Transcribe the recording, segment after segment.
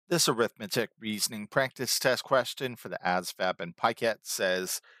This arithmetic reasoning practice test question for the ASVAB and PiCAT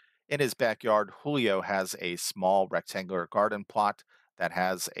says, in his backyard, Julio has a small rectangular garden plot that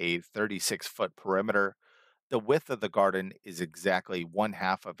has a 36-foot perimeter. The width of the garden is exactly one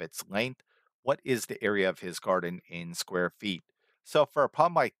half of its length. What is the area of his garden in square feet? So for a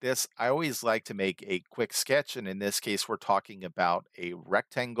problem like this, I always like to make a quick sketch. And in this case, we're talking about a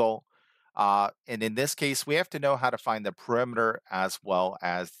rectangle. And in this case, we have to know how to find the perimeter as well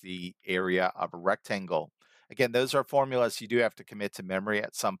as the area of a rectangle. Again, those are formulas you do have to commit to memory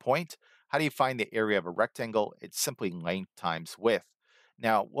at some point. How do you find the area of a rectangle? It's simply length times width.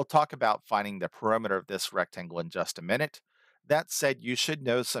 Now, we'll talk about finding the perimeter of this rectangle in just a minute. That said, you should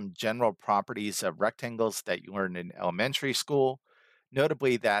know some general properties of rectangles that you learned in elementary school,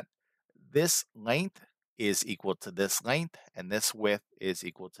 notably that this length is equal to this length, and this width is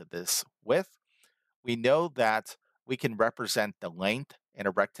equal to this width. We know that we can represent the length in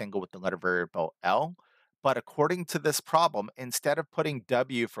a rectangle with the letter variable L, but according to this problem, instead of putting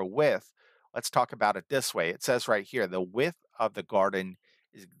W for width, let's talk about it this way. It says right here, the width of the garden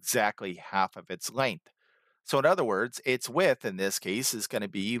is exactly half of its length. So in other words, its width in this case is going to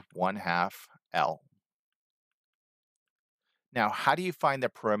be 1/2 L. Now, how do you find the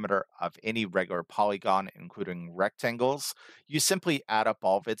perimeter of any regular polygon, including rectangles? You simply add up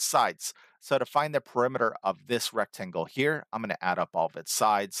all of its sides. So to find the perimeter of this rectangle here, I'm going to add up all of its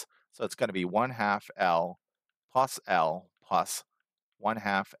sides. So it's going to be 1/2 L plus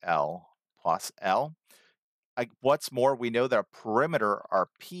 1/2 L plus L. What's more, we know the perimeter, or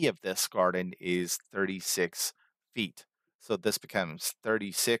P of this garden, is 36 feet. So this becomes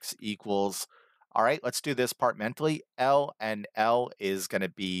 36 equals, all right, let's do this part mentally. L and L is going to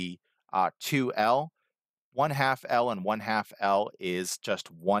be 2L. 1/2 L and 1/2 L is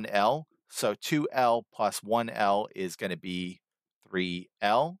just 1L. So 2L plus 1L is going to be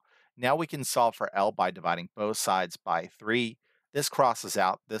 3L. Now we can solve for L by dividing both sides by 3. This crosses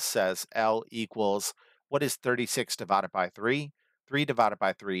out. This says L equals, what is 36 divided by 3? 3 divided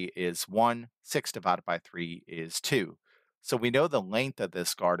by 3 is 1. 6 divided by 3 is 2. So we know the length of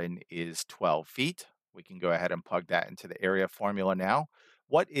this garden is 12 feet. We can go ahead and plug that into the area formula now.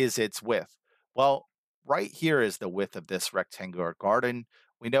 What is its width? Well, right here is the width of this rectangular garden.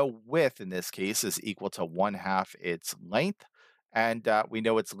 We know width in this case is equal to 1/2 its length. And we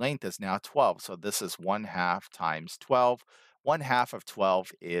know its length is now 12. So this is 1/2 times 12. 1/2 of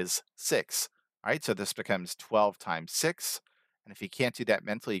 12 is 6. All right, so this becomes 12 times 6. And if you can't do that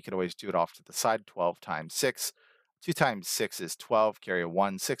mentally, you can always do it off to the side. 12 times 6. 2 times 6 is 12. Carry a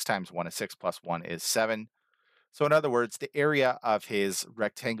 1. 6 times 1 is 6 plus 1 is 7. So in other words, the area of his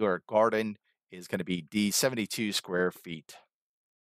rectangular garden is going to be D 72 square feet.